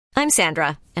I'm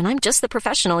Sandra, and I'm just the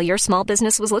professional your small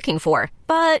business was looking for.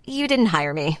 But you didn't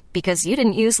hire me because you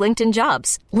didn't use LinkedIn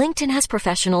Jobs. LinkedIn has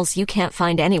professionals you can't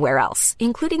find anywhere else,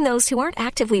 including those who aren't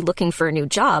actively looking for a new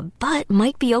job, but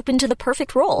might be open to the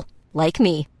perfect role, like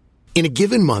me. In a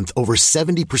given month, over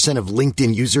 70% of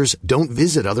LinkedIn users don't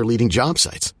visit other leading job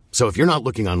sites. So if you're not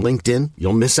looking on LinkedIn,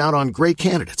 you'll miss out on great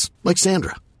candidates like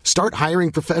Sandra. Start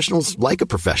hiring professionals like a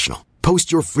professional.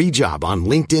 Post your free job on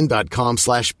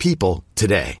linkedin.com/people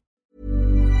today.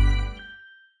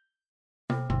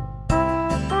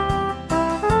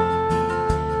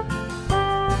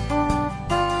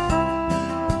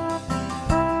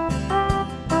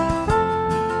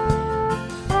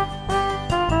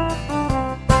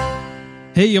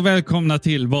 Hej och välkomna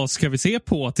till Vad ska vi se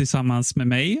på tillsammans med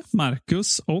mig,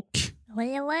 Marcus och...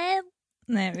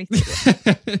 Nej, Victor.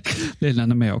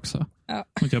 Lillan är med också. Ja.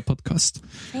 Och gör podcast.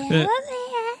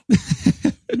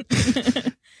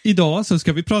 Idag så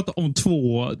ska vi prata om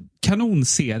 2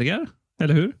 kanonserier,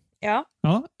 eller hur? Ja.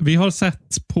 Ja, vi har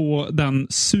sett på den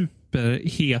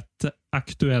superhet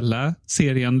aktuella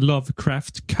serien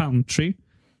Lovecraft Country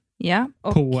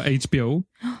på HBO.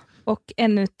 Och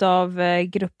en av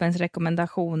gruppens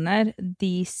rekommendationer,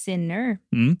 The Sinner.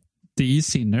 The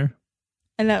Sinner.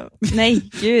 Eller, nej,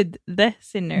 gud, The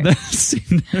Sinner. The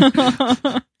Sinner.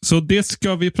 Så det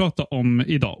ska vi prata om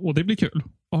idag och det blir kul.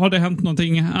 Och har det hänt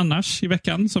någonting annars i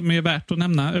veckan som är värt att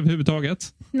nämna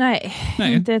överhuvudtaget? Nej.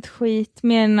 Inte ett skit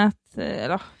mer än att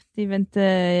det är väl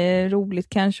inte roligt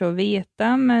kanske att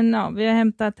veta, men ja, vi har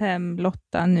hämtat hem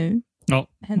Lotta nu. Ja,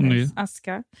 hennes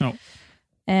aska. Ja.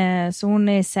 Så hon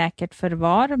är säkert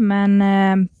förvar, men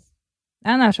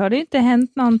annars har det inte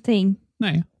hänt någonting.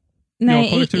 Nej, jag har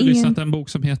korrekturlyssnat en bok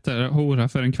som heter Hora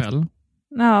för en kväll.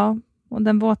 Ja, och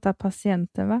den våta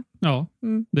patienten, va? Ja,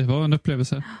 det var en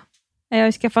upplevelse. Jag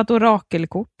har skaffat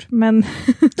orakelkort, men...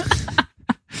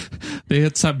 Det är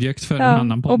ett subjekt för en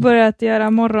annan podd. Och börjat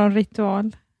göra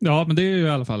morgonritual. Ja, men det är ju i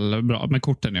alla fall bra. Men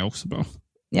korten är också bra.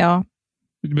 Ja.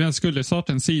 Men jag skulle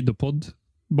starta en sidopodd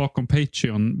bakom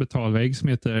Patreon-betalvägg som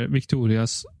heter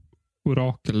Victorias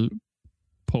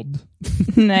orakelpodd.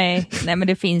 Nej, men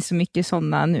det finns så mycket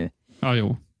sådana nu. Ja,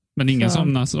 jo. Men inga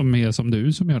sådana som är som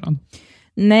du som gör den.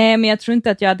 Nej, men jag tror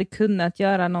inte att jag hade kunnat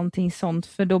göra någonting sånt,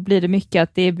 för då blir det mycket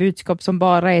att det är budskap som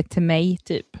bara är till mig,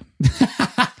 typ.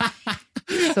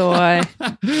 Så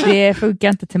det funkar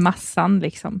inte till massan,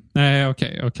 liksom. Nej,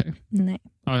 okej. Nej.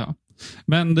 Ja.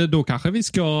 Men då kanske vi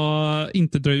ska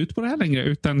inte dra ut på det här längre,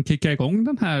 utan kicka igång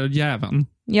den här jäveln.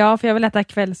 Ja, för jag vill äta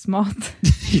kvällsmat.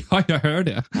 Ja, jag hör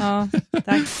det. Ja,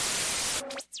 tack.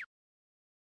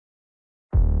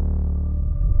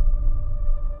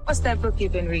 What's that book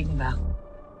you've been reading about?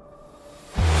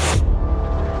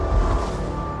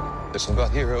 It's about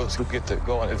heroes who get to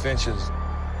go on adventures,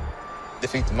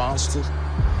 defeat the monsters,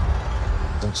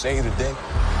 and save the day.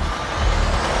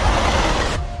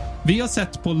 Vi har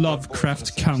sett på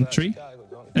Lovecraft Country,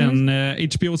 en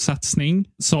HBO-satsning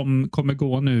som kommer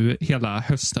gå nu hela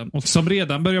hösten och som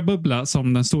redan börjar bubbla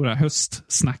som den stora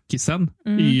höstsnackisen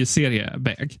i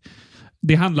serieväg.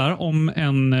 Det handlar om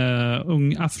en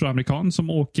ung afroamerikan som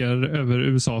åker över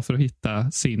USA för att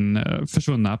hitta sin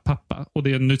försvunna pappa. Och det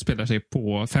utspelar sig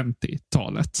på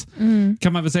 50-talet.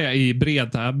 Kan man väl säga i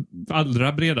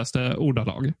allra bredaste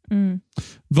ordalag.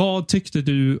 Vad tyckte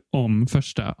du om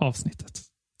första avsnittet?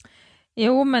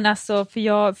 Jo, men alltså,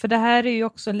 för det här är ju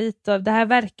också det här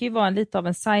verkar ju vara lite av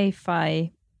en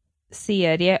sci-fi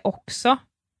serie också.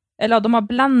 Eller de har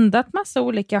blandat massa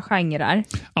olika genrer.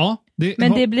 Ja,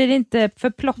 det blir inte för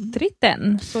plottrigt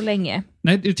än så länge.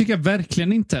 Nej, det tycker jag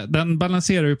verkligen inte. Den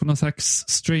balanserar ju på någon slags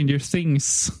Stranger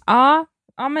Things. Ja,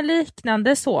 men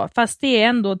liknande så. Fast det är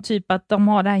ändå typ att de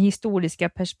har det här historiska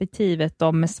perspektivet,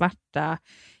 de är svarta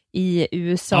i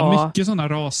USA. Ja, mycket sådana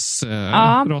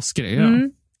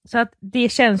rasgrejer. Så att det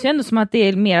känns ju ändå som att det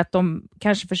är mer att de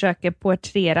kanske försöker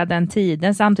porträttera den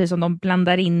tiden samtidigt som de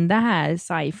blandar in det här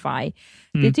sci-fi.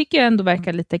 Det tycker jag ändå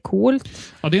verkar lite coolt.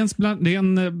 Ja, det är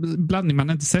en blandning man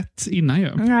inte sett innan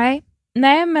ju.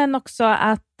 Nej, men också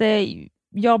att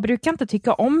jag brukar inte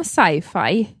tycka om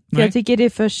sci-fi. För jag tycker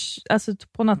det är alltså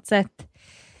på något sätt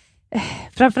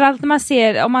framförallt när man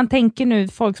ser, om man tänker nu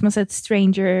folk som har sett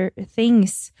Stranger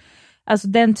Things, alltså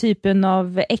den typen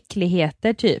av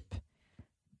äckligheter typ.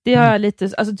 Det har jag lite,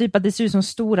 alltså typ att det ser ut som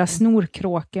stora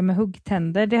snorkråkor med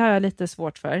huggtänder, det har jag lite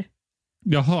svårt för.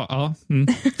 Jaha, ja.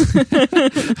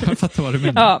 Jag fattar vad du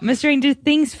menar. Ja, men Stranger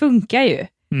Things funkar ju.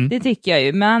 Det tycker jag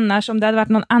ju. Men annars, om det hade varit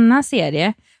någon annan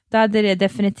serie, då hade det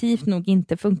definitivt nog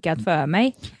inte funkat för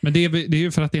mig. Men det är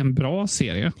ju för att det är en bra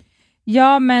serie.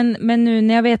 Ja, men nu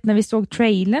när jag vet när vi såg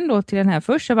trailern då till den här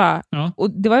först, så bara,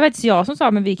 och det var faktiskt jag som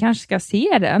sa, men vi kanske ska se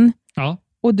den. Ja.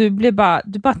 Och du bara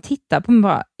tittar på mig och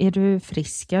bara, är du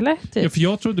frisk eller? Typ. Ja, för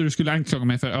jag trodde du skulle anklaga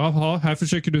mig för, jaha, här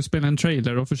försöker du spela en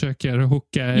trailer och försöker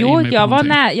hooka jo, in mig på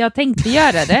någonting. jag tänkte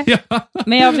göra det. Ja.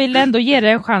 Men jag vill ändå ge det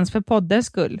en chans för poddens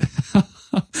skull.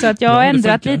 Så att jag har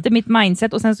ändrat lite mitt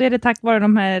mindset. Och sen så är det tack vare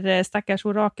de här stackars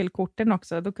orakelkorten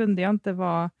också. Då kunde jag inte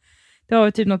vara... Det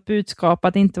var typ något budskap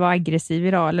att inte vara aggressiv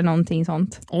idag eller någonting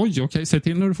sånt. Oj, okej. Säg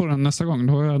till när du får den nästa gång.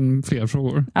 Då har jag fler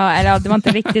frågor. Ja, det var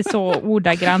inte riktigt så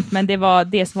ordagrant, men det var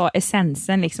det som var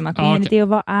essensen. Liksom, att det är inte att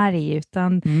vara arg,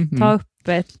 utan ta upp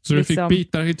ett... Så du fick liksom...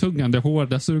 bitar i tungan det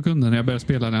hårdaste du kunde när jag började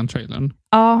spela den trailern?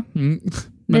 Ja, men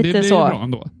lite det blir så. Bra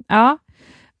ändå. Ja,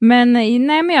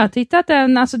 men jag tyckte att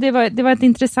det var ett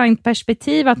intressant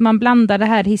perspektiv att man blandar det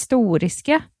här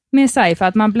historiska med sci-fi,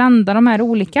 att man blandar de här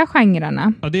olika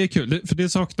genrerna. Ja, det är kul, för det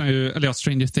saknar ju, eller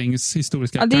Stranger Things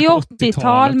historiska. Ja, det är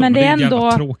 80-tal, men det är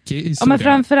ändå tråkig historia. Ja, men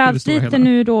framförallt lite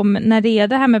nu då, när det är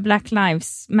det här med Black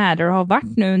Lives Matter har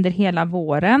varit nu under hela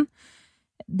våren.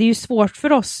 Det är ju svårt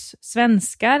för oss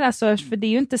svenskar, alltså, för det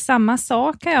är ju inte samma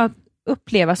sak kan jag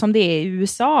uppleva som det är i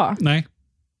USA. Nej.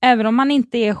 Även om man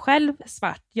inte är själv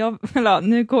svart.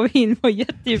 Nu går vi in på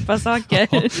jättedjupa saker.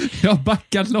 Ja, jag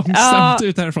backar långsamt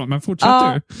ut härifrån, men fortsätt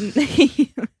du.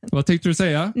 Vad tänkte du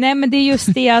säga? Nej, men det är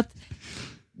just det att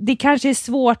det kanske är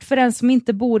svårt för den som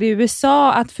inte bor i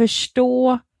USA att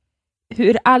förstå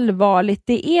hur allvarligt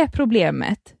det är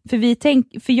problemet.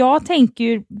 För jag tänker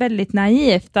ju väldigt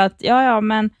naivt att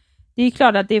men det är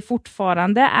klart att det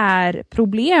fortfarande är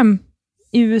problem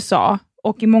i USA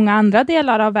och i många andra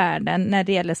delar av världen när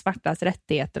det gäller svartas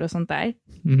rättigheter och sånt där.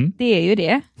 Mm. Det är ju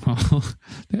det. Ja,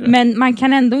 det är det. Men man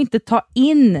kan ändå inte ta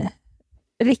in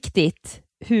riktigt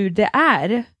hur det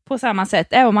är på samma sätt.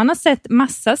 Även om man har sett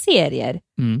massa serier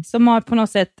som har på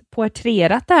något sätt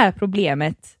porträtterat det här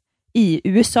problemet i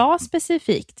USA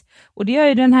specifikt. Och det gör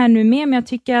ju den här nu med, men jag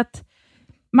tycker att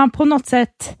man på något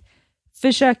sätt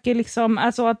försöker liksom,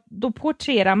 alltså att då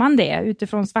porträtterar man det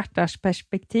utifrån svartars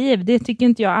perspektiv. Det tycker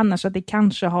inte jag annars att det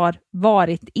kanske har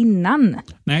varit innan.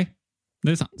 Nej,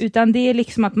 det är sant. Utan det är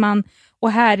liksom att man,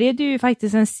 och här är det ju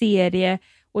faktiskt en serie,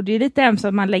 och det är lite hemskt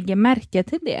att man lägger märke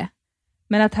till det.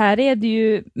 Men att här är det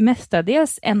ju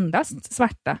mestadels endast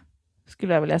svarta,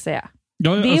 skulle jag vilja säga.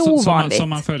 Ja, det är ovanligt. Som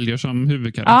man följer som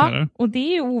huvudkaraktärer. Ja, och det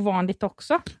är ju ovanligt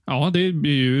också. Ja, det är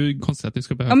ju konstigt att det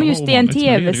ska behöva vara ovanligt. Ja, men just i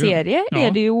en tv-serie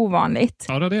är det ju ovanligt.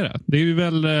 Ja, det är det. Det är ju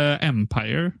väl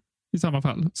Empire i samma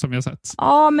fall som vi har sett.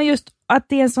 Ja, men just att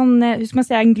det är en sån, hur ska man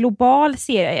säga, en global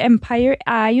serie. Empire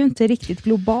är ju inte riktigt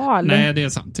global. Nej, det är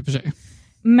sant i och för sig.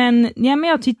 Men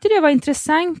jag tyckte det var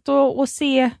intressant att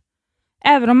se,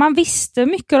 även om man visste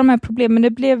mycket av de här problemen, det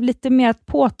blev lite mer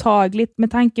påtagligt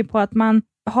med tanke på att man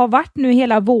har varit nu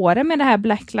hela våren med det här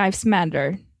Black Lives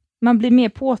Matter. Man blir mer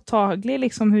påtaglig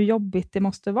liksom hur jobbigt det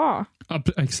måste vara. Ja,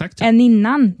 exakt. Än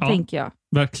innan, tänker jag.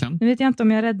 Verkligen. Nu vet jag inte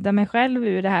om jag räddar mig själv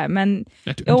ur det här, men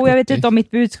jag vet inte om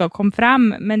mitt budskap kom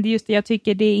fram, men det är just det jag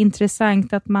tycker det är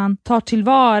intressant att man tar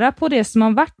tillvara på det som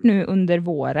har varit nu under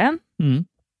våren.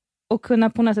 Och kunna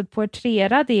på något sätt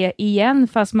porträttera det igen,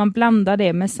 fast man blandar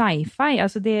det med sci-fi.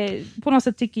 Alltså det, på något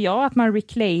sätt tycker jag att man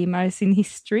reclaimar sin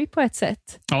history på ett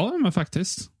sätt. Ja, men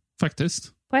faktiskt.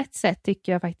 På ett sätt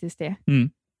tycker jag faktiskt det.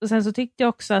 Och sen så tyckte jag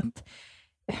också att,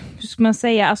 hur ska man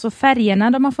säga, alltså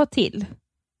färgerna de har fått till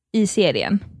i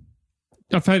serien.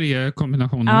 Ja,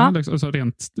 färgkombinationerna, alltså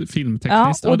rent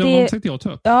filmtekniskt. Ja, det var något jag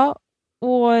tog upp. Ja,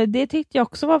 och det tyckte jag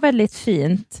också var väldigt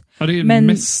fint. Ja, det är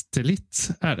mästerligt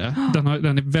är det.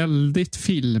 Den är väldigt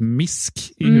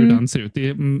filmisk i hur den ser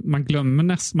ut. Man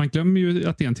glömmer ju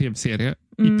att det är en tv-serie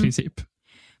i princip.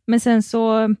 Men sen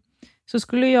så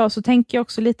tänker jag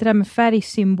också lite där med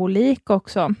färgsymbolik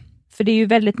också. För det är ju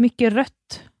väldigt mycket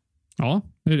rött. Ja,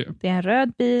 det är det. Det är en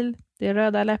röd bil, det är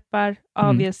röda läppar,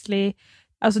 obviously.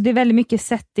 Alltså det är väldigt mycket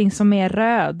setting som är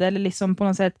röd, eller liksom på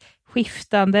något sätt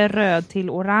skiftande röd till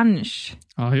orange.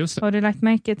 Ja, just det. Har du lagt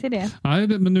märke till det? Nej,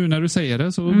 men nu när du säger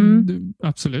det så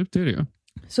absolut, det är det ju.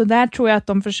 Så där tror jag att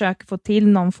de försöker få till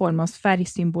någon form av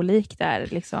färgsymbolik där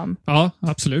liksom. Ja,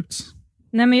 absolut.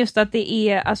 Nej, men just att det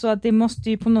är, alltså att det måste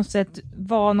ju på något sätt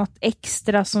vara något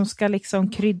extra som ska liksom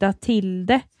krydda till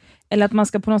det. Eller att man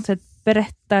ska på något sätt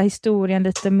berätta historien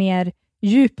lite mer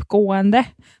djupgående.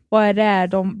 Vad är det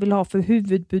de vill ha för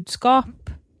huvudbudskap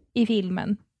i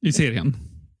filmen? I serien.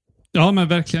 Ja, men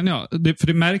verkligen ja. För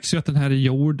det märks ju att den här är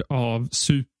gjord av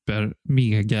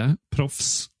mega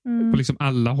proffs på liksom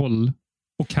alla håll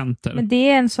och kanter. Men det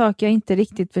är en sak jag inte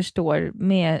riktigt förstår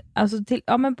med, alltså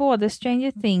men både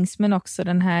Stranger Things men också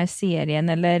den här serien,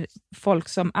 eller folk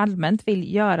som allmänt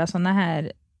vill göra såna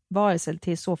här varelser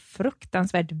till så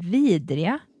fruktansvärt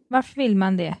vidriga. Varför vill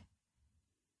man det?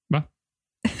 Va?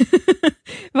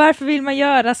 Varför vill man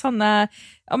göra sådana...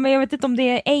 Ja, men jag vet inte om det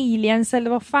är aliens eller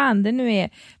vad fan det nu är.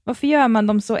 Varför gör man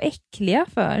dem så äckliga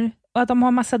för? Och att de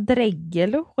har massa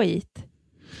dräggel och skit.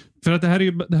 För att det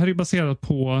här är baserat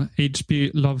på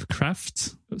H.P.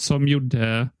 Lovecraft som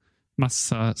gjorde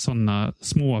massa sådana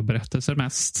små berättelser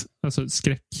mest. Alltså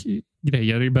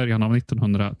skräckgrejer i början av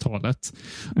 1900-talet.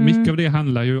 Och mycket av det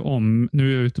handlar ju om,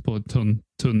 nu är jag ute på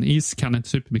tunn is, kan inte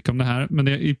supermycket om det här, men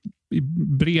det i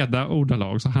breda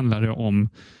ordalag så handlar det om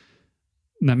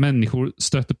när människor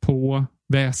stöter på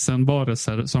väsen,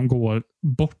 varelser som går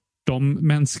bortom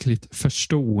mänskligt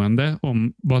förstående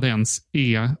om vad det ens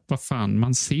är, vad fan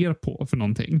man ser på för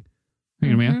någonting.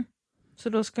 Hänger du med? Så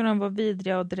då ska de vara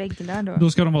vidriga och drägla då?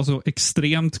 Då ska de vara så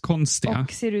extremt konstiga.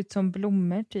 Och ser ut som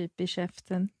blommor typ i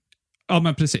käften. Ja,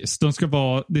 men precis. De ska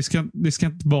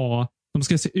inte vara, de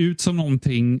ska se ut som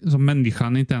någonting som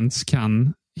människan inte ens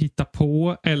kan hitta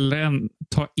på eller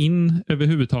ta in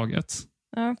överhuvudtaget.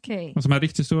 Okej. Och som är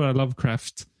riktigt stora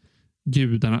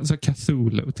Lovecraft-gudarna, så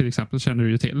Cthulhu till exempel, känner du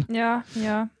ju till. Ja.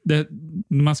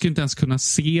 Man ska inte ens kunna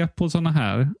se på sådana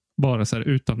här varelser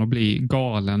utan att bli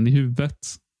galen i huvudet.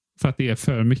 För att det är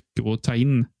för mycket att ta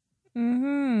in.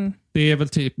 Mm-hmm. Det är väl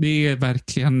typ, det är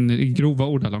verkligen grova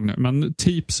ordalag nu, men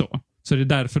typ så. Så det är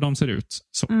därför de ser ut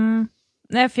så.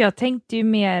 Nej, för jag tänkte ju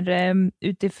mer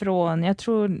utifrån, jag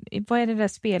tror, vad är det där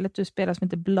spelet du spelar som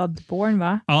heter Bloodborne,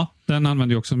 va? Ja, den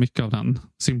använder ju också mycket av den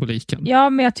symboliken. Ja,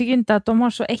 men jag tycker inte att de har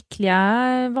så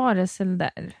äckliga varelser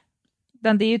där.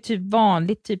 Det är ju typ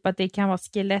vanligt, typ att det kan vara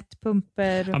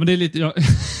skelettpumper. Ja, men det är lite...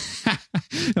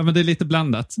 Ja, men det är lite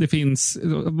blandat. Det finns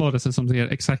varelser som ser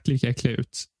exakt lika äckliga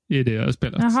ut i det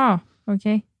spelet. Jaha,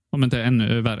 okej. Om inte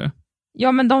ännu värre.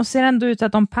 Ja, men de ser ändå ut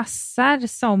att de passar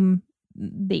som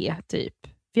det, typ.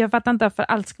 För jag fattar inte varför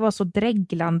allt ska vara så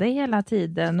dräglande hela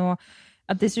tiden och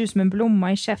att det ser ut som en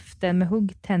blomma i käften med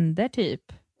huggtänder, typ.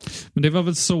 Men det var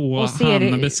väl så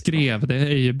han beskrev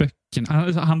det i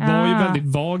böckerna. Han var ju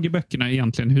väldigt vag i böckerna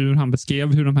egentligen, hur han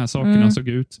beskrev hur de här sakerna såg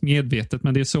ut medvetet.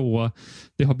 Men det är så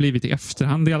det har blivit i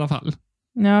efterhand i alla fall.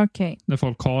 Ja, okej. När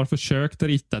folk har försökt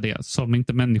rita det som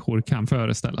inte människor kan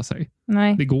föreställa sig.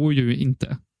 Nej. Det går ju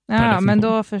inte. Ja, men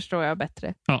då förstår jag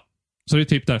bättre. Ja, så det är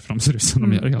typ därför de ser ut som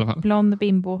de gör i alla fall. Blond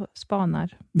bimbo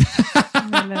spanar.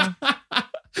 Eller...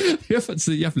 Det är faktiskt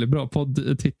en jävligt bra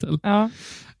poddtitel. Ja.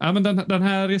 Ja, men den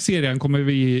här serien kommer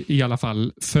vi i alla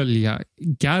fall följa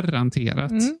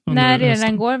garanterat. När är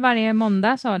den går? Varje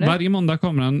måndag, sa du? Varje måndag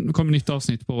kommer nytt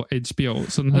avsnitt på HBO.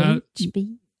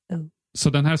 Så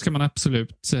den här ska man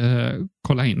absolut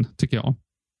kolla in, tycker jag.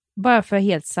 Bara för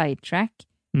helt sidetrack.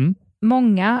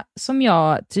 Många som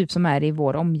jag, typ som är i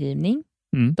vår omgivning,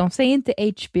 de säger inte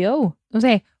HBO. De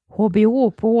säger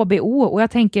HBO på HBO. Och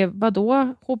jag tänker,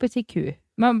 vadå HBTQ?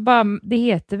 Det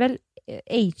heter väl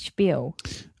HBO?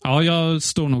 Ja, jag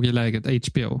står nog i läget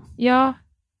HBO. Ja,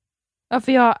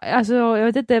 för jag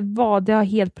vet inte vad det har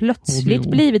helt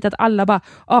plötsligt blivit att alla bara,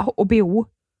 HBO.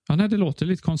 Ja, nej, det låter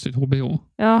lite konstigt, HBO.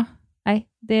 Ja, nej,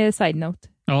 det är side note.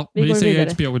 Ja, vi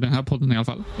säger HBO i den här podden i alla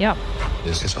fall. Ja.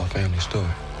 This is our family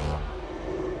story.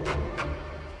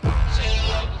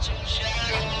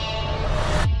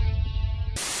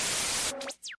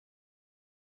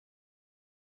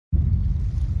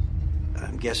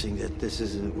 I'm guessing that this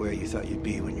isn't where you thought you'd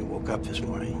be when you woke up this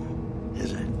morning,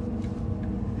 is it?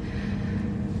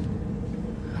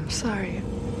 I'm sorry.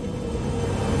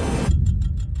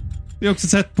 Vi har också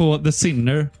sett på The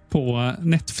Sinner på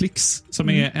Netflix som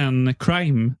är en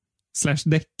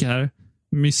crime/deckar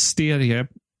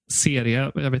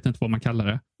mysterieserie, jag vet inte vad man kallar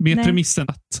det. Med premissen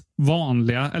att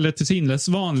vanliga, eller till synes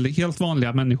helt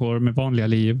vanliga människor med vanliga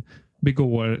liv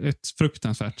begår ett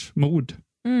fruktansvärt mord.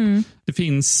 Det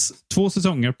finns 2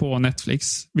 säsonger på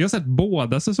Netflix. Vi har sett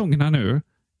båda säsongerna nu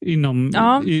inom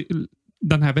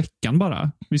den här veckan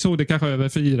bara. Vi såg det kanske över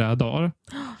 4 dagar.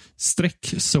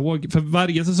 Sträcksåg, för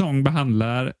varje säsong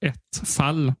behandlar ett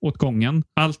fall åt gången.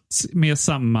 Allt med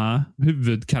samma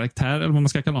huvudkaraktär, eller vad man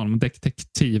ska kalla honom,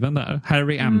 detektiven där.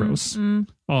 Harry Ambrose.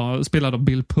 Ja, spelad av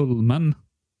Bill Pullman.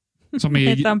 Som är...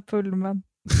 Heter han Pullman?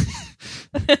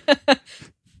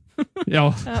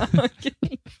 Ja.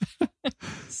 Okay.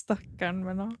 Stackarn,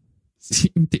 men ja.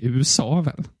 Inte i USA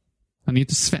väl? Han är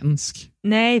inte svensk.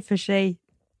 Nej, för sig.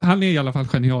 Han är i alla fall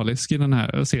genialisk i den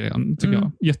här serien, tycker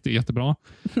jag. Jättebra.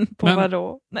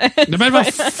 Vadå? Nej, men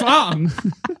vad fan!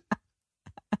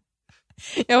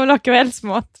 Jag vill ha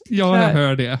kvällsmat. Ja, jag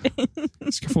hör det.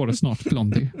 Jag ska få det snart,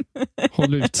 Blondie.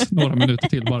 Håll ut några minuter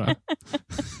till bara.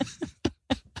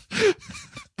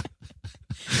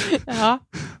 Ja.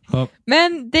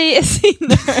 Men det är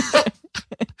Sinner.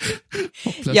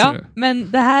 Hopplös Ja, är du.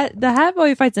 men det här var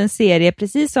ju faktiskt en serie,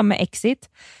 precis som med Exit.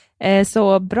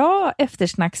 Så bra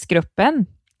eftersnacksgruppen.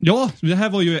 Ja, det här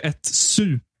var ju ett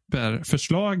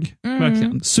superförslag.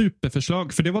 Verkligen.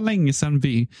 Superförslag. För det var länge sedan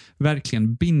vi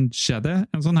verkligen bingeade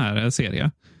en sån här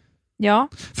serie. Ja.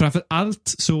 Framför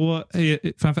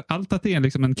allt att det är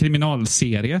liksom en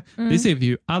kriminalserie. Det ser vi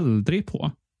ju aldrig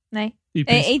på. Nej, I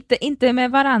princip. inte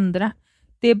med varandra.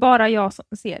 Det är bara jag som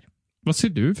ser. Vad ser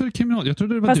du för kriminal? Jag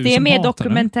trodde det var Fast du det är som mer hatade.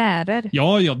 dokumentärer.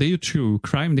 Ja, det är ju true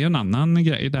crime. Det är en annan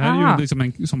grej. Det här är Aha. ju liksom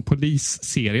en som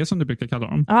polisserie som du brukar kalla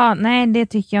dem. Ja, nej, det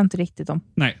tycker jag inte riktigt om.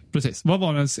 Nej, precis. Vad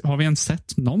var det? Har vi ens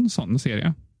sett någon sån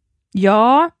serie?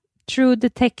 Ja, True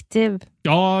Detective.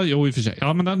 Ja, jo i och för sig.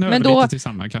 Ja, men den hör Men väl då- lite till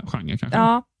samma genre kanske.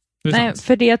 Ja, Det är nej, sant.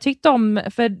 för det jag tyckte om,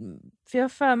 för jag har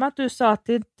för mig att du sa att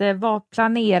det inte var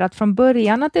planerat från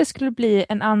början att det skulle bli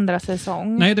en andra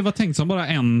säsong. Nej, det var tänkt som bara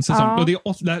en säsong. Ja. Och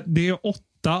det är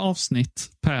 8 avsnitt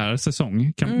per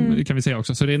säsong kan vi säga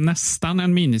också. Så det är nästan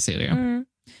en miniserie.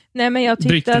 Nej, men jag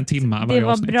Drygt tyckte en att timme det varje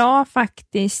var avsnitt. bra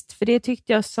faktiskt, för det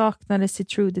tyckte jag saknades i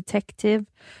True Detective.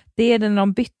 Det är när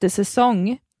de bytte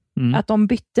säsong. Att de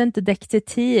bytte inte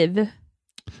detektiv,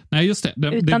 Nej, just det. Det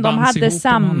utan de bands hade ihop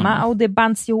med honom. samma och det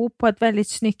bands ihop på ett väldigt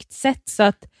snyggt sätt, så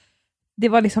att det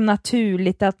var liksom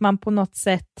naturligt att man på något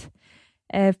sätt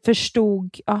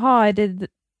förstod, aha,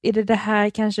 är det här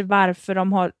kanske varför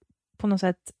de har på något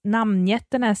sätt namngett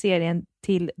den här serien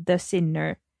till The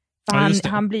Sinner. För Ja, just det.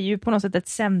 han blir ju på något sätt ett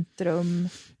centrum.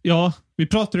 Ja, vi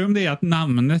pratade om det att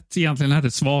namnet egentligen är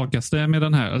det svagaste med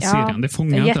den här serien. Det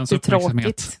fångar det är inte ens uppmärksamhet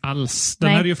jättetråkigt. alls. Den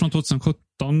Nej. här är ju från 2017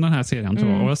 den här serien tror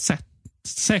jag. Och jag har sett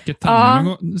säkert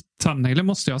Ja. thumbnailen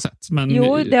måste jag ha sett. Men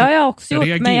Jo, det har jag också jag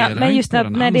gjort, reagerar men just inte på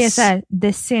den när det är alls. så här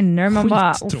The Sinner, man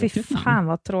bara, fy Skittråkigt namn. fan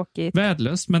vad tråkigt.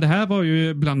 Värdelöst, men det här var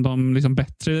ju bland de liksom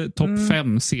bättre topp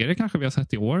 5-serier kanske vi har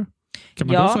sett i år. Kan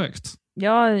man Ja. gå så högt?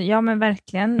 Ja, men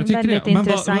verkligen. Jag tycker Väldigt det. Men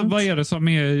intressant. vad är det som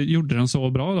gjorde den så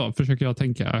bra då? Försöker jag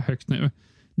tänka högt nu.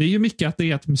 Det är ju mycket att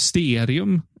det är ett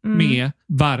mysterium med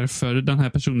varför den här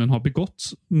personen har begått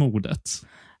mordet.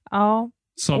 Ja.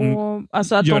 Som Och,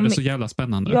 alltså att gör de, det så jävla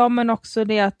spännande. ja, men också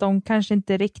det att de kanske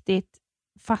inte riktigt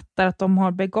fattar att de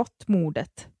har begått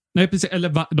mordet. Nej, precis.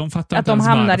 Eller de fattar Att inte de ens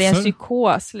hamnar varför. i en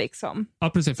psykos liksom. Ja,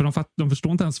 precis. För de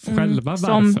förstår inte ens själva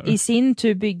Som varför. i sin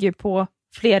tur bygger på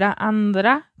flera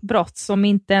andra brott som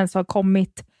inte ens har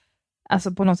kommit,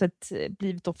 alltså på något sätt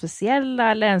blivit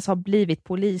officiella eller ens har blivit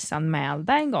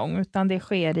polisanmälda en gång, utan det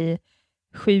sker i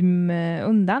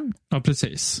skymundan. Ja,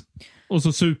 precis. Och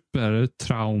så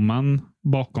supertrauman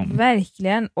bakom.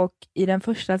 Verkligen, och i den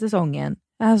första säsongen,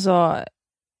 alltså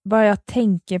bara jag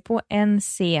tänker på en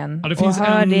scen Ja, det och finns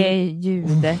hör en- det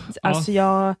ljudet, ja. alltså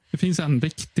jag... Det finns en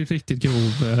riktigt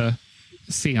grov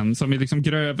scen som är liksom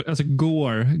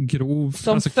grov.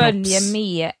 Som alltså följer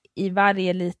med i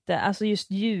varje lite, alltså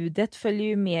just ljudet följer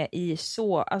ju med i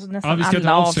alltså nästan Ja, vi ska inte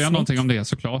alla avslöja avsnitt. någonting om det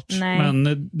såklart. Nej.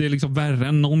 Men det är liksom värre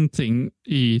än någonting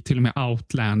i till och med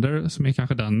Outlander som är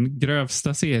kanske den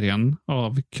grövsta serien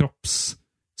av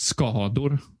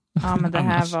kroppsskador. Ja, men det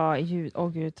här annars. var ljud,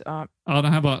 gud, ja. Ja, det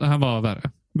här var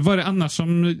värre. Vad är det annars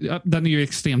som, den är ju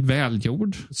extremt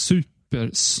välgjord.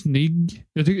 Supersnygg.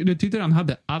 Jag tyckte den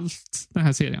hade allt, den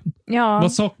här serien. Ja,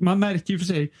 Man märker ju för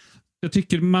sig, jag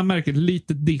tycker man märker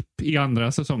lite dipp i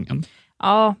andra säsongen.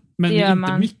 ja, Men det gör inte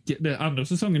man. mycket. Den andra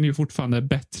säsongen är ju fortfarande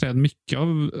bättre än mycket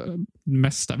av det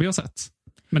mesta vi har sett.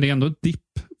 Men det är ändå ett dipp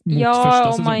mot första Ja,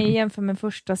 om säsongen. man jämför med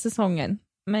första säsongen.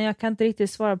 Men jag kan inte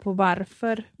riktigt svara på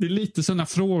varför. Det är lite sådana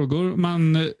frågor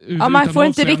man... Ja, man får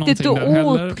inte riktigt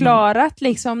oklarat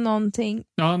liksom någonting.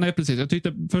 Ja, nej precis. Jag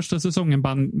tyckte första säsongen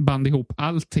band ihop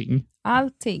allting.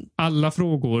 Allting. Alla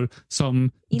frågor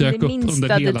som In dök det upp minsta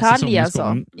under hela detalj, säsongens alltså.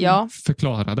 gång Ja.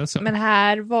 förklarades. Men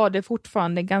här var det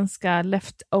fortfarande ganska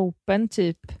left open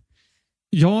typ.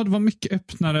 Ja, det var mycket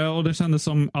öppnare och det kändes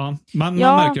som, man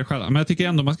Ja. märker det själv. Men jag tycker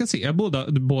ändå man ska se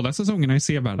båda säsongerna är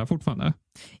sevärda fortfarande.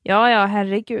 Ja,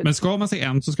 herregud. Men ska man se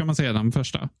en så ska man se den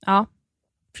första. Ja,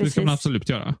 Det precis. ska man absolut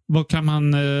göra. Vad kan man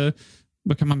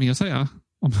mer säga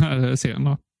om den här serien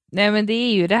då? Nej, men det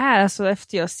är ju det här, alltså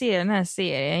efter jag ser den här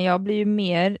serien, jag blir ju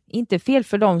mer, inte fel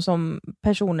för dem som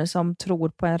personer som tror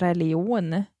på en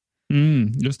religion,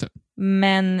 Just det.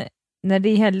 men när det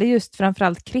gäller just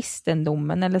framförallt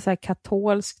kristendomen eller så här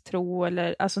katolsk tro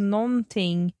eller alltså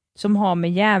någonting som har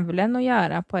med djävulen att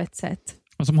göra på ett sätt.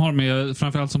 Och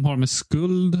framförallt som har med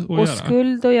skuld att Och göra.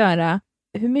 skuld att göra.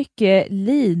 Hur mycket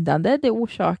lidande det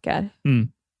orsakar.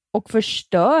 Och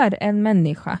förstör en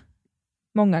människa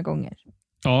många gånger.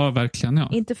 Ja, verkligen ja.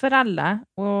 Inte för alla,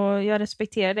 och jag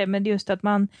respekterar det, men det är just att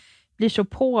man blir så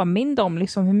påmind om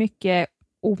liksom hur mycket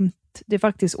ont det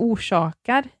faktiskt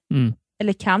orsakar,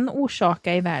 eller kan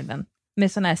orsaka i världen.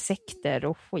 med såna här sekter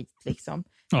och skit liksom.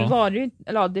 Ja.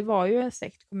 Det var ju en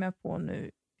sekt, kommer jag på nu,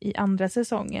 i andra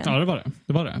säsongen. Ja, det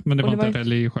var det. Men det var inte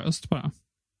religiöst bara.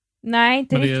 Nej,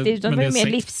 inte men riktigt. Utan det var ju mer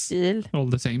sekt, livsstil.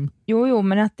 All the same. Jo,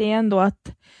 men att det är ändå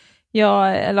att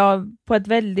eller på ett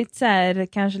väldigt så här,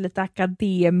 kanske lite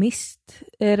akademiskt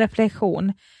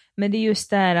reflektion. Men det är just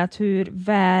det här att hur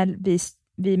väl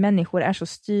vi människor är så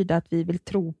styrda att vi vill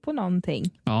tro på någonting.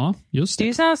 Ja, just det. Det är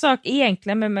ju samma sak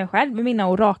egentligen med mig själv, med mina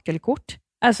orakelkort.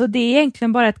 Alltså det är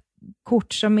egentligen bara ett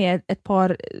kort som är ett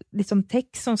par liksom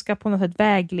text som ska på något sätt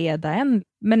vägleda en.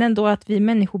 Men ändå att vi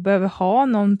människor behöver ha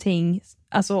någonting,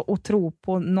 alltså och tro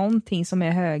på någonting som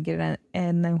är högre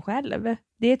än en själv.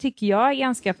 Det tycker jag är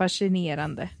ganska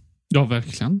fascinerande. Ja,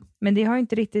 verkligen. Men det har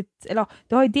inte riktigt, eller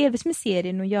det har ju delvis med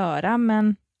serien att göra,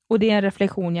 och det är en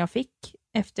reflektion jag fick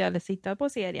efter jag hade tittat på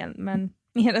serien. Men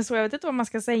mer än så, jag vet inte vad man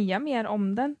ska säga mer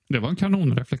om den. Det var en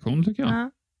kanonreflektion tycker jag.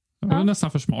 Ja. Jag var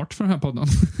nästan för smart för den här podden.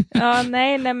 Ja,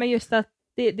 nej, men just att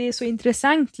det är så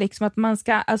intressant liksom att man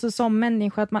ska, alltså som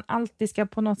människa, att man alltid ska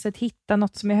på något sätt hitta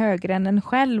något som är högre än en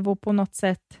själv och på något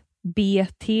sätt be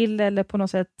till, eller på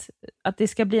något sätt att det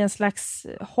ska bli en slags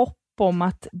hopp om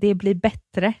att det blir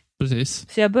bättre. Precis.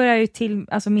 Så jag börjar ju till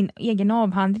min egen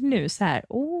avhandling nu så här.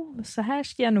 Så här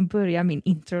ska jag nog börja min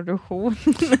introduktion.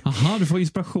 Aha, du får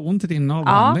inspiration till din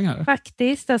avhandling här. Ja,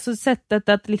 faktiskt. Alltså sättet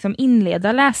att liksom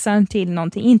inleda läsaren till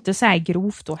någonting. Inte så här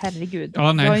grovt och herregud.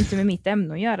 Ja, nej. Jag har inte med mitt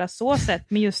ämne att göra så sätt.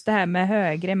 Men just det här med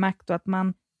högre makt och att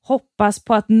man hoppas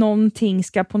på att någonting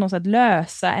ska på något sätt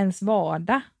lösa ens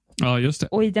vardag. Ja, just det.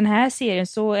 Och i den här serien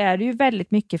så är det ju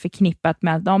väldigt mycket förknippat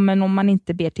med att men om man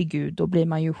inte ber till Gud då blir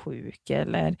man ju sjuk.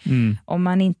 Eller om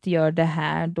man inte gör det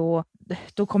här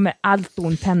då kommer allt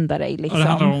ont hända dig. Liksom. Ja,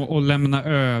 det handlar om att lämna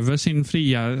över sin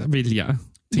fria vilja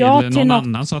till någon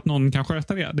annan så att någon kan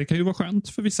sköta det. Det kan ju vara skönt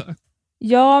för vissa.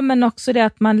 Ja, men också det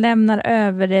att man lämnar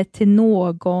över det till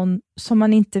någon som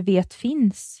man inte vet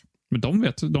finns. Men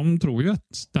de tror ju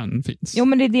att den finns. Jo,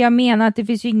 men det är det jag menar, att det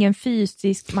finns ju ingen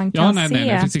fysisk man kan se. Nej,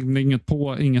 det finns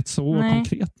inget så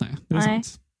konkret, nej. Det är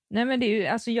sant. Nej, men det är ju,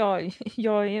 alltså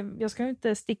jag ska ju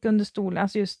inte sticka under stolen,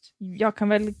 alltså just, jag kan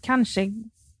väl kanske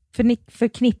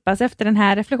förknippas efter den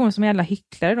här reflektionen som jävla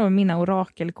hycklare då, med mina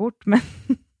orakelkort, men...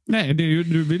 Nej, det är ju,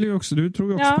 du tror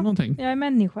ju också på någonting. Jag är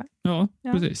människa. Ja,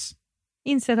 precis.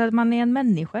 Insett att man är en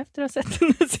människa efter att ha sett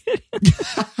den här serien.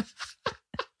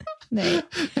 Nej.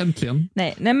 Äntligen.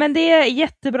 Nej, men det är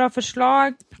jättebra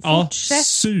förslag. Fortsätt. Ja,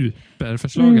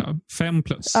 superförslag.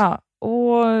 5+. Ja,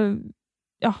 och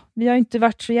vi har inte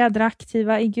varit så jädra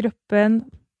aktiva i gruppen.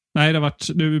 Nej,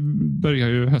 nu börjar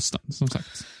ju hösten, som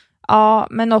sagt. Ja,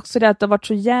 men också det att det har varit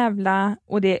så jävla...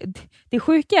 Och det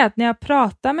sjuka är att när jag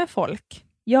pratar med folk,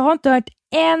 jag har inte hört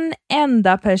en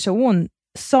enda person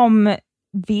som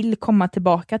vill komma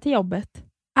tillbaka till jobbet.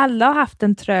 Alla har haft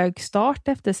en trög start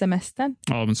efter semestern.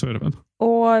 Ja, men så är det väl.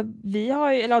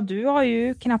 Och du har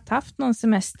ju knappt haft någon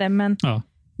semester, men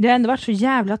det har ändå varit så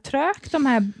jävla trögt de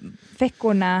här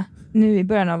veckorna nu i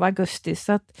början av augusti.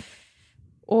 Så att,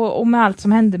 och med allt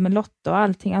som hände med Lotta och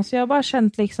allting. Alltså jag har bara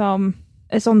känt liksom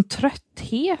en sån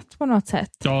trötthet på något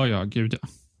sätt. Ja, gud ja.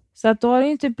 Så att då har det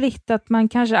inte blivit att man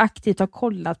kanske aktivt har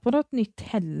kollat på något nytt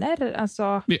heller.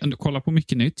 Alltså... Vi ändå kollar på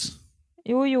mycket nytt.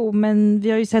 Jo, men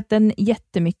vi har ju sett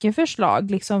jättemycket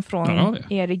förslag liksom från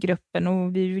er i gruppen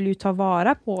och vi vill ju ta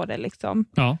vara på det liksom.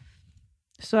 Ja.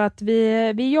 Så att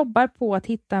vi jobbar på att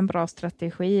hitta en bra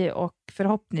strategi och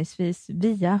förhoppningsvis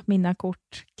via mina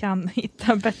kort kan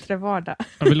hitta en bättre vardag.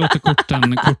 Jag vill låta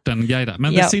korten guida.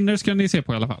 Men The Sinner ska ni se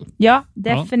på i alla fall. Ja,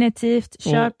 definitivt.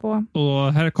 Kör på.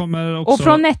 Och här kommer också... Och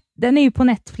från den är ju på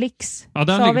Netflix. Ja,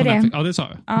 den ligger på Netflix. Ja, det sa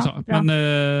jag. Ja,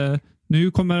 men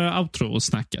nu kommer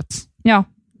outro-snacket. Ja,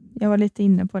 jag var lite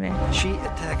inne på det. She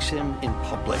attacks him in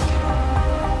public.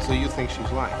 So you think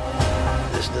she's lying?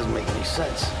 This doesn't make any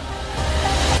sense.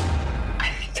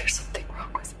 I think there's something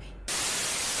wrong with me.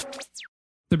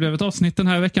 Det blev ett avsnitt den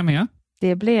här veckan med.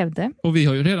 Det blev det. Och vi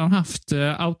har ju redan haft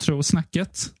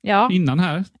outro-snacket innan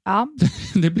här. Ja.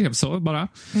 Det blev så bara.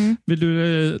 Vill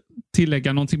du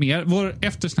tillägga någonting mer? Vår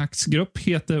eftersnacksgrupp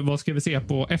heter Vad ska vi se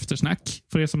på eftersnack?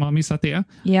 För er som har missat det.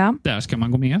 Ja. Där ska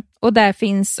man gå med. Och där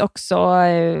finns också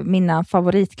mina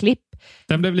favoritklipp.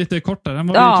 Den blev lite kortare än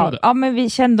vad vi trodde. Ja, men vi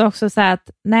kände också så här att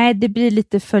nej, det blir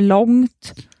lite för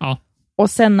långt. Ja. Och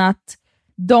sen att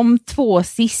de 2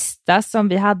 sista som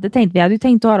vi hade ju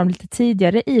tänkt att ha dem lite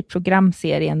tidigare i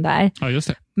programserien där. Ja, just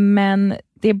det. Men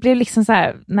det blev liksom så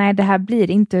här, nej, det här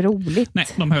blir inte roligt. Nej,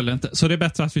 de höll inte. Så det är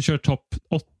bättre att vi kör topp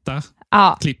 8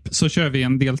 klipp. Så kör vi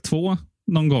en del 2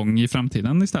 någon gång i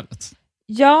framtiden istället.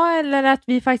 Ja, eller att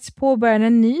vi faktiskt påbörjar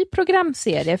en ny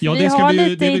programserie. För vi har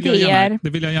lite idéer. Det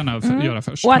vill jag gärna göra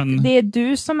först. Och att det är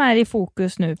du som är i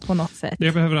fokus nu på något sätt.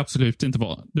 Det behöver absolut inte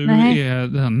vara. Du är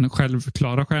den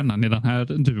självklara stjärnan i den här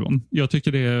duon. Jag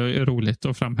tycker det är roligt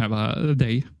att framhäva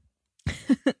dig.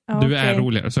 Du är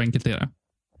roligare, så enkelt är det.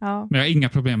 Ja. Men jag har inga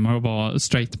problem med att vara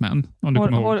straight man. Om du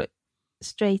kommer ihåg.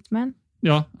 Straight man?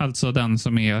 Ja, alltså den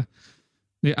som är...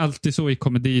 Det är alltid så i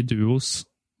komediduos.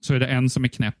 Så är det en som är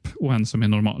knäpp och en som är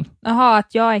normal. Jaha,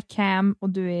 att jag är Cam och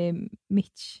du är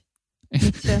Mitch.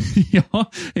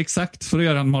 Ja, exakt. För att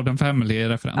göra en Modern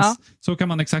Family-referens. Ja. Så kan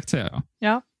man exakt säga, ja.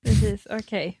 Ja, precis.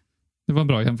 Okej. Det var en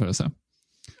bra jämförelse.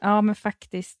 Ja, men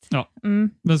faktiskt. Ja.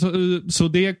 Men så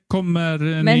det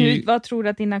kommer... Men vad tror du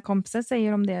att dina kompisar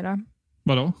säger om det då?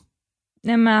 Vadå?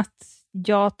 Nej, men att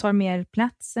jag tar mer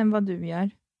plats än vad du gör.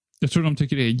 Jag tror de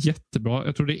tycker det är jättebra.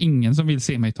 Jag tror det är ingen som vill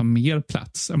se mig ta mer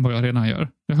plats än vad jag redan gör.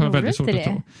 Det har jag väldigt svårt att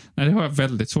tro. Nej, det har jag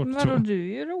väldigt svårt att tro. Men du är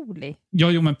ju rolig.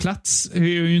 Ja, men plats är jag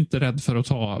ju inte rädd för att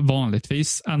ta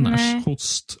vanligtvis. Annars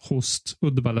host,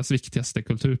 Uddevallas viktigaste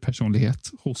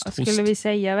kulturpersonlighet. Host. Skulle vi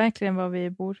säga verkligen var vi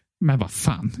bor? Men vad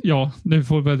fan. Ja, det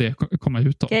får väl det komma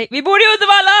ut av. Okej, vi bor i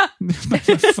Uddevalla!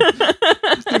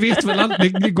 Du vet väl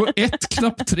aldrig, det går ett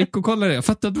knapptryck och kolla det. Jag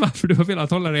fattar inte varför du har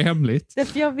velat hålla det hemligt.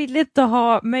 Därför jag vill inte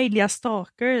ha möjliga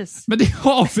stalkers. Men det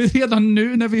har vi redan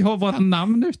nu när vi har våra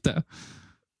namn ute.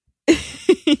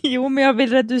 Jo, men jag vill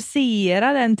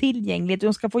reducera den tillgängligheten.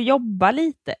 De ska få jobba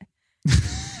lite.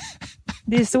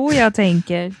 Det är så jag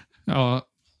tänker. Ja.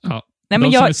 Nej,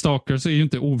 men som är stalkers är ju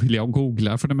inte ovilliga att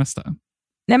googla för det mesta.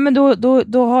 Nej, men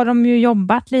då har de ju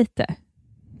jobbat lite.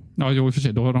 Ja, jo, i och för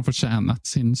sig. Då har de förtjänat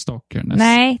sin stalkerness.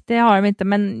 Nej, det har de inte.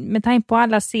 Men med tanke på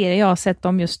alla serier jag har sett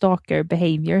om just stalker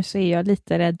behavior så är jag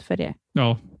lite rädd för det.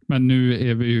 Ja, men nu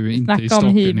är vi ju inte i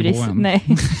stalkernivån. Nej.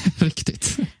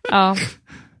 Riktigt. Ja.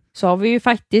 Så har vi ju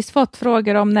faktiskt fått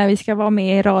frågor om när vi ska vara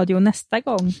med i radio nästa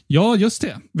gång. Ja, just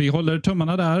det. Vi håller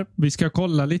tummarna där. Vi ska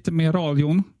kolla lite med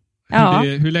radion.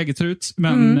 Hur läget ser ut.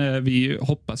 Men vi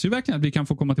hoppas ju verkligen att vi kan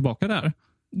få komma tillbaka där.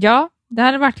 Ja, det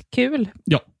hade varit kul.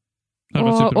 Ja.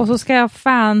 Och så ska jag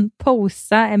fan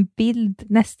posa en bild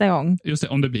nästa gång. Just det,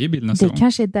 om det blir bild nästa gång. Det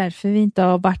kanske är därför vi inte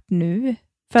har varit nu.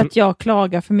 För att jag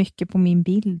klagar för mycket på min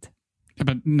bild. Ja,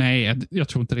 men nej, jag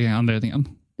tror inte det är anledningen.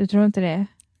 Du tror inte det?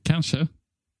 Kanske.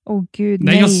 Åh gud,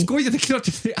 nej. Jag skojar, det är klart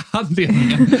det är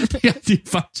anledningen.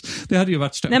 det hade ju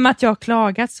varit stört. Nej, men att jag har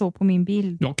klagat så på min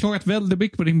bild. Jag har klagat väldigt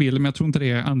mycket på din bild, men jag tror inte det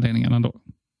är anledningen ändå.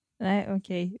 Nej,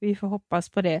 okej. Vi får hoppas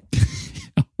på det.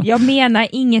 Jag menar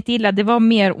inget illa, det var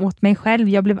mer åt mig själv.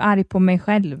 Jag blev arg på mig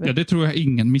själv. Ja, det tror jag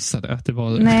ingen missade. Att det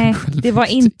var nej, det var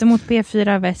inte mot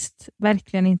P4 Väst.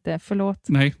 Verkligen inte, förlåt.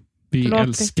 Nej, vi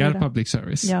älskar P4. Public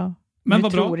service. Ja. Men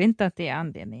vad bra. Jag tror inte att det är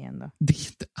anledningen då. Det är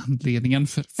inte anledningen,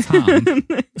 för fan.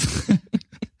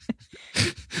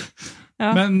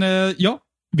 Ja. Men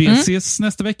vi ses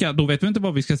nästa vecka. Då vet vi inte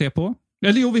vad vi ska se på.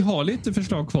 Eller jo, vi har lite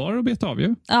förslag kvar att beta av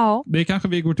ju. Ja. Det kanske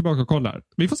vi går tillbaka och kollar.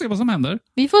 Vi får se vad som händer.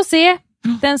 Vi får se.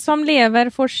 Den som lever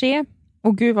får se.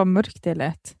 Och gud vad mörkt det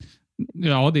lät.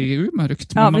 Ja, det är ju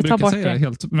mörkt. Ja, men man vi tar brukar bort säga det.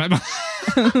 Helt...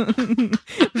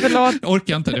 Förlåt. Jag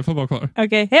orkar inte, det får vara kvar.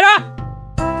 Okej, hej då!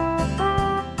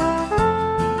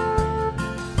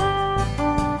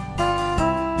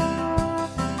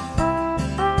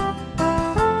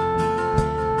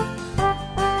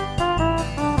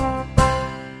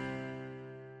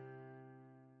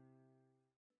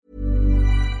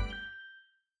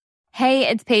 Hey,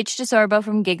 it's Paige DeSorbo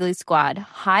from Giggly Squad.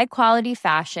 High quality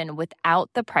fashion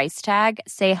without the price tag.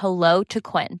 Say hello to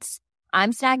Quince.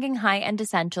 I'm snagging high-end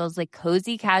essentials like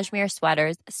cozy cashmere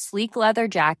sweaters, sleek leather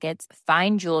jackets,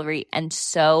 fine jewelry, and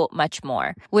so much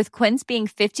more. With Quince being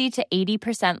 50 to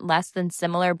 80% less than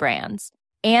similar brands.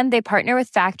 And they partner with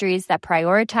factories that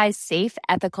prioritize safe,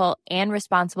 ethical, and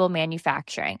responsible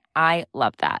manufacturing. I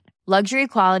love that. Luxury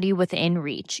quality within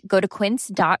reach. Go to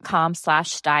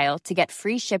quince.com/style to get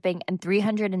free shipping and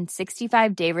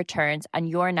 365-day returns on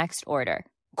your next order.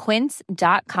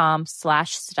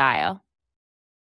 Quince.com/style.